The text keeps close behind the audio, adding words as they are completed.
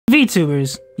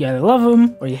Vtubers. You either love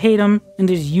them or you hate them, and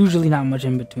there's usually not much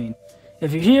in between.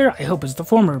 If you're here, I hope it's the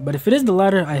former, but if it is the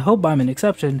latter, I hope I'm an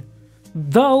exception.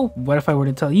 Though, what if I were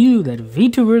to tell you that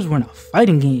Vtubers weren't a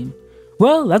fighting game?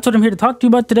 Well, that's what I'm here to talk to you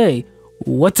about today.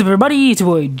 What's up everybody, it's your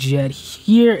boy Jet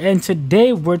here, and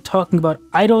today we're talking about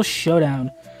Idol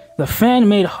Showdown, the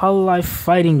fan-made Hololive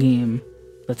fighting game.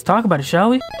 Let's talk about it,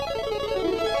 shall we?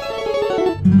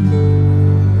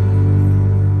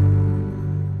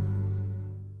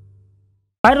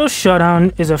 Idol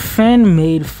Showdown is a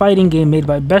fan-made fighting game made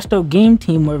by Besto Game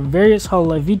Team where various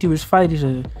Hololive VTubers fight each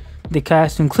other. The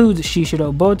cast includes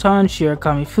Shishido Botan,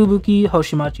 Shirakami Fubuki,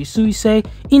 Hoshimachi Suisei,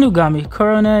 Inugami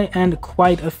Korone, and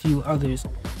quite a few others.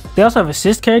 They also have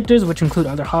assist characters which include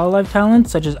other Hololive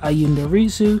talents such as Ayame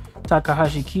Risu,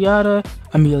 Takahashi Kiyata,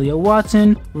 Amelia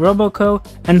Watson, Roboko,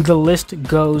 and the list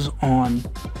goes on.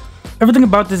 Everything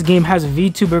about this game has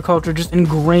VTuber culture just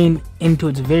ingrained into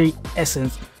its very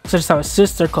essence, such as how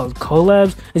assists are called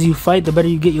collabs. As you fight, the better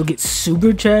you get, you'll get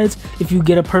super chats. If you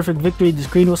get a perfect victory, the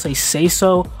screen will say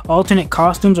so. Alternate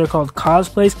costumes are called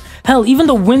cosplays. Hell, even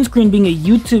the windscreen being a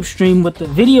YouTube stream with the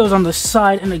videos on the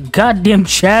side and a goddamn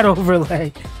chat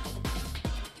overlay.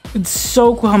 It's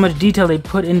so cool how much detail they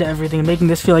put into everything, making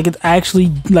this feel like it's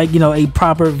actually like, you know, a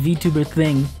proper VTuber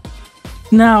thing.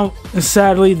 Now,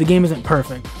 sadly, the game isn't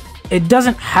perfect. It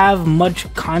doesn't have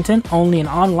much content, only an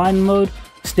online mode,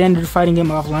 standard fighting game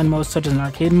offline modes such as an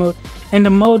arcade mode, and a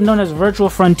mode known as Virtual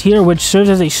Frontier, which serves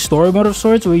as a story mode of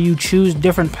sorts where you choose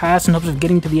different paths in hopes of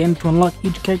getting to the end to unlock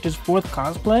each character's fourth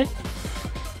cosplay.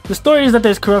 The story is that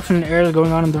there's corruption and errors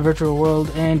going on in the virtual world,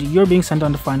 and you're being sent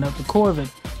on to find out the core of it.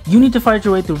 You need to fight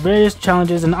your way through various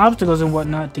challenges and obstacles and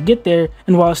whatnot to get there,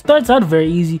 and while it starts out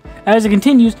very easy, as it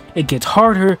continues, it gets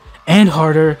harder and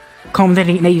harder,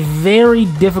 culminating in a very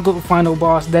difficult final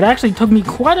boss that actually took me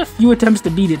quite a few attempts to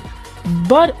beat it,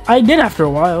 but I did after a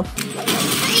while.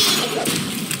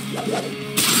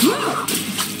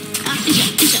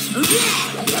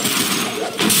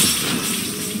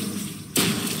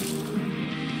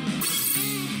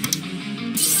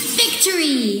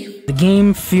 Victory! The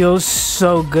game feels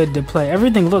so good to play.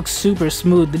 Everything looks super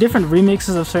smooth. The different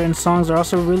remixes of certain songs are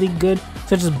also really good,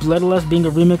 such as Bloodlust being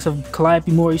a remix of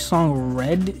Calliope Mori's song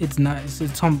Red. It's nice.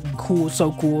 It's cool,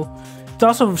 so cool. It's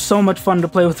also so much fun to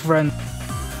play with friends.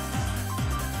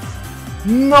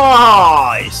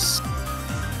 Nice!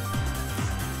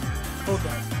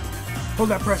 Hold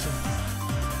that pressure.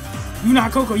 You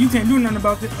not Coco, you can't do nothing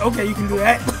about this. Okay, you can do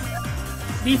that.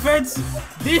 Defense!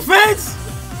 Defense!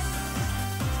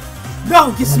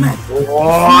 No, get smacked!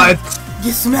 What?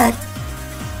 Get smacked!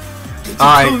 Get your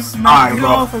Alright, toes smacked. Get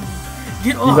off of me.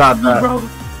 Get off of me, bro.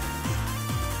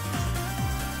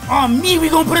 On me, we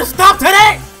gonna put a stop to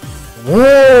that!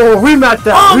 Whoa, rematch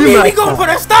that! On me, we gonna that. put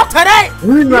a stop to that!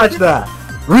 Rematch that!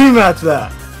 Rematch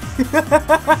that!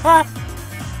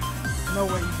 No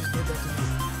way you just did that to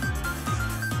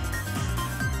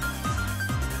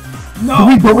me. No! Did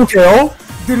we double KO?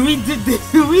 Did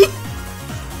we?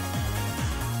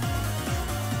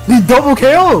 We double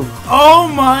KO! Oh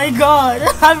my god!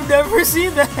 I've never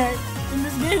seen that in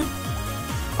this game.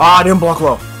 Ah, I didn't block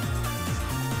low.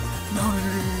 No.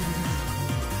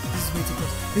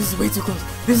 This is way too close.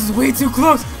 This is way too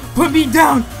close. Put me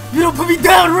down. You don't put me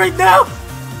down right now.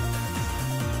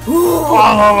 Oh!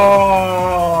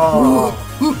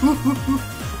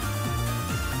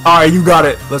 Alright, you got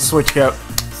it. Let's switch cap.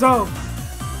 So,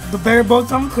 the bare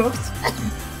bones cooked.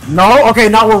 No? Okay,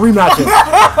 now we're rematching.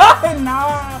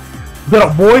 Nah. Get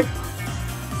up, boy.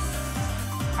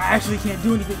 I actually can't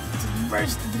do anything.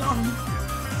 First, get off me.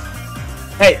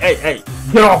 Hey.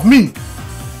 Get off me.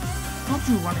 Don't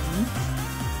you run at me.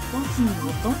 Don't you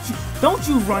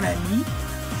run at me.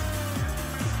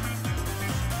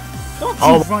 Don't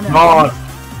you run at me.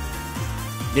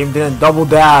 Game didn't double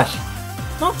dash.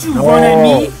 Don't you run at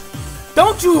me.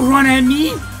 Don't you run at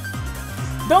me.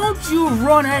 Don't you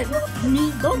run at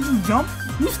me. Don't you jump.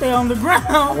 You stay on the ground.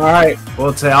 Alright,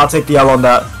 I'll take the L on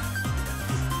that.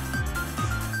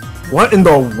 What in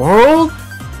the world?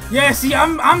 Yeah, see,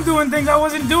 I'm doing things I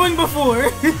wasn't doing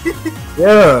before.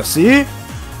 Yeah, see?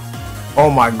 Oh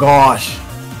my gosh.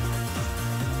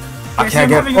 I can't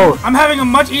get close. I'm having a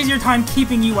much easier time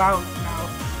keeping you out now.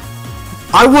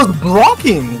 I was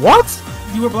blocking. What?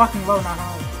 You were blocking low, not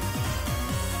high.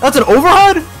 That's an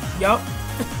overhead? Yup.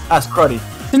 That's cruddy.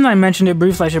 Since I mentioned it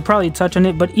briefly, I should probably touch on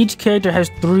it, but each character has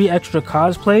 3 extra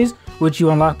cosplays, which you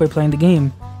unlock by playing the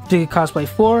game. To get cosplay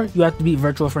 4, you have to beat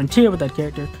Virtual Frontier with that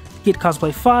character. To get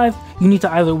cosplay 5, you need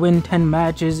to either win 10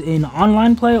 matches in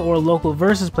online play or local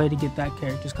versus play to get that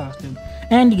character's costume.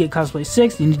 And to get cosplay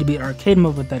 6, you need to beat arcade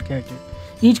mode with that character.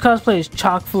 Each cosplay is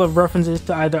chock full of references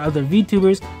to either other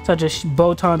VTubers, such as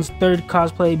Botan's third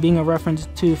cosplay being a reference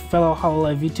to fellow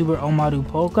Hololive VTuber Omadu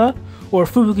Polka, or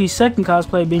Fubuki's second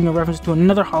cosplay being a reference to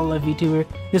another Hololive VTuber,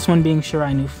 this one being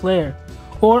Shirainu Flare,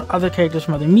 or other characters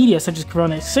from other media, such as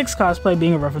Korone's 6th cosplay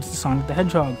being a reference to Sonic the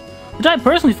Hedgehog, which I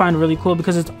personally find really cool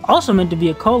because it's also meant to be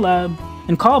a collab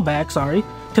and callback,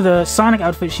 to the Sonic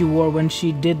outfit she wore when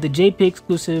she did the JP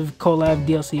exclusive collab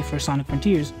DLC for Sonic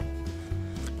Frontiers.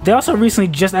 They also recently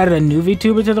just added a new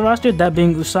VTuber to the roster, that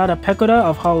being Usada Pekora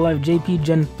of Hololive JP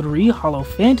Gen 3 Holo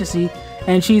Fantasy,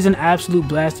 and she's an absolute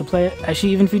blast to play, as she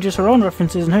even features her own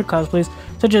references in her cosplays,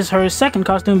 such as her second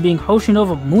costume being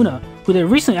Hoshinova Muna, who they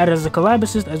recently added as a collab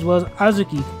assist, as well as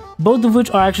Azuki, both of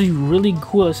which are actually really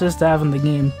cool assists to have in the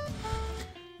game.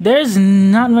 There's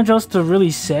not much else to really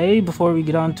say before we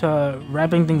get on to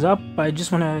wrapping things up. I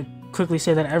just want to quickly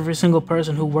say that every single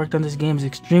person who worked on this game is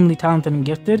extremely talented and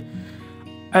gifted.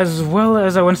 As well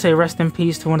as I want to say rest in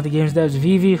peace to one of the game's devs,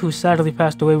 Vivi, who sadly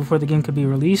passed away before the game could be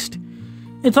released.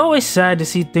 It's always sad to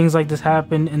see things like this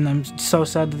happen, and I'm so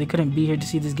sad that they couldn't be here to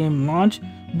see this game launch,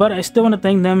 but I still want to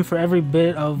thank them for every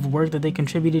bit of work that they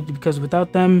contributed, because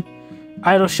without them,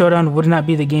 Idol Showdown would not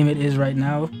be the game it is right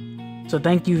now. So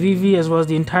thank you, Vivi, as well as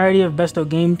the entirety of Besto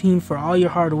Game Team for all your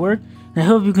hard work, and I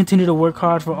hope you continue to work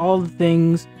hard for all the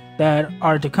things that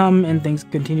are to come and things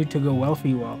continue to go well for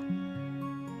you all.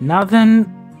 Now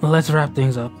then, let's wrap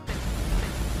things up.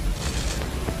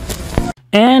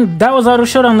 And that was Idol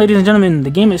Showdown, ladies and gentlemen. The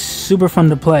game is super fun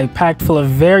to play, packed full of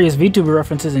various VTuber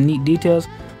references and neat details.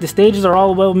 The stages are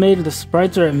all well made, the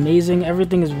sprites are amazing,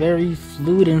 everything is very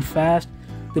fluid and fast.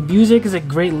 The music is a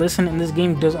great listen, and this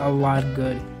game does a lot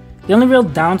good. The only real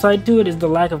downside to it is the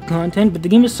lack of content, but the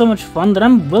game is so much fun that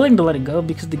I'm willing to let it go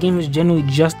because the game is genuinely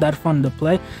just that fun to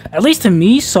play, at least to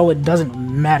me, so it doesn't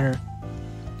matter.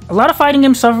 A lot of fighting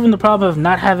games suffer from the problem of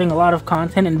not having a lot of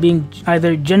content and being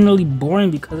either generally boring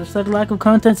because of such lack of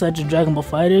content, such as Dragon Ball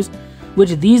FighterZ,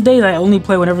 which these days I only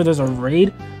play whenever there's a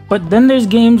raid, but then there's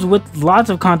games with lots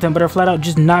of content but are flat out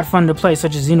just not fun to play,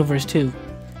 such as Xenoverse 2.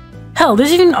 Hell,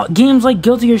 there's even games like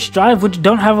Guilty Gear Strive which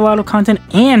don't have a lot of content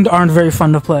and aren't very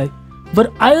fun to play.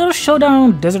 But Idol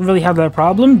Showdown doesn't really have that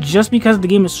problem, just because the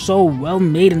game is so well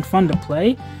made and fun to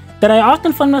play that I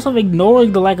often find myself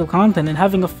ignoring the lack of content and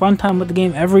having a fun time with the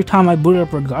game every time I boot it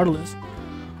up regardless.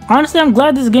 Honestly, I'm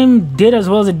glad this game did as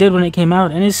well as it did when it came out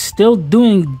and is still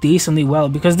doing decently well,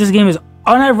 because this game is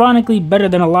unironically better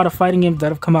than a lot of fighting games that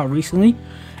have come out recently,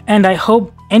 and I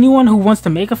hope anyone who wants to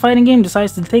make a fighting game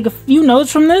decides to take a few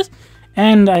notes from this,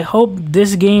 and I hope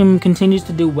this game continues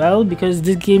to do well, because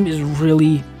this game is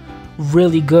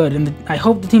really good, and I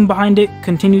hope the team behind it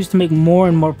continues to make more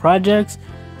and more projects,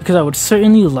 because I would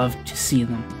certainly love to see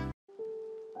them.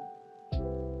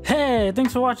 Hey,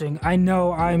 thanks for watching. I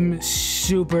know I'm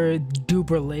super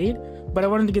duper late, but I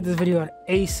wanted to get this video out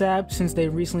ASAP since they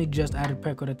recently just added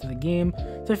Pekora to the game,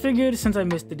 so I figured since I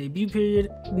missed the debut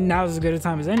period, now's as good a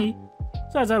time as any.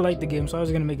 Besides, I like the game, so I was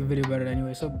going to make a video about it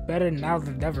anyway, so better now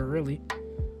than ever, really.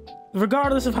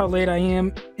 Regardless of how late I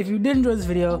am, if you did enjoy this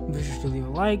video, be sure to leave a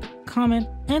like, comment,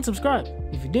 and subscribe.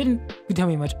 If you didn't, you can tell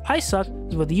me how much I suck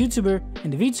as both the YouTuber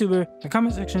and the VTuber in the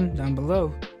comment section down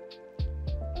below.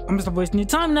 I'm gonna stop wasting your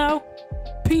time now.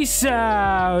 Peace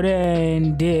out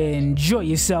and enjoy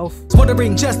yourself.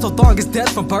 Wondering just how long is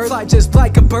death from birth? I just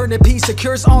like a burning piece of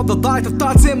cures all the life of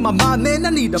thoughts in my mind. Man, I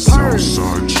need a purge.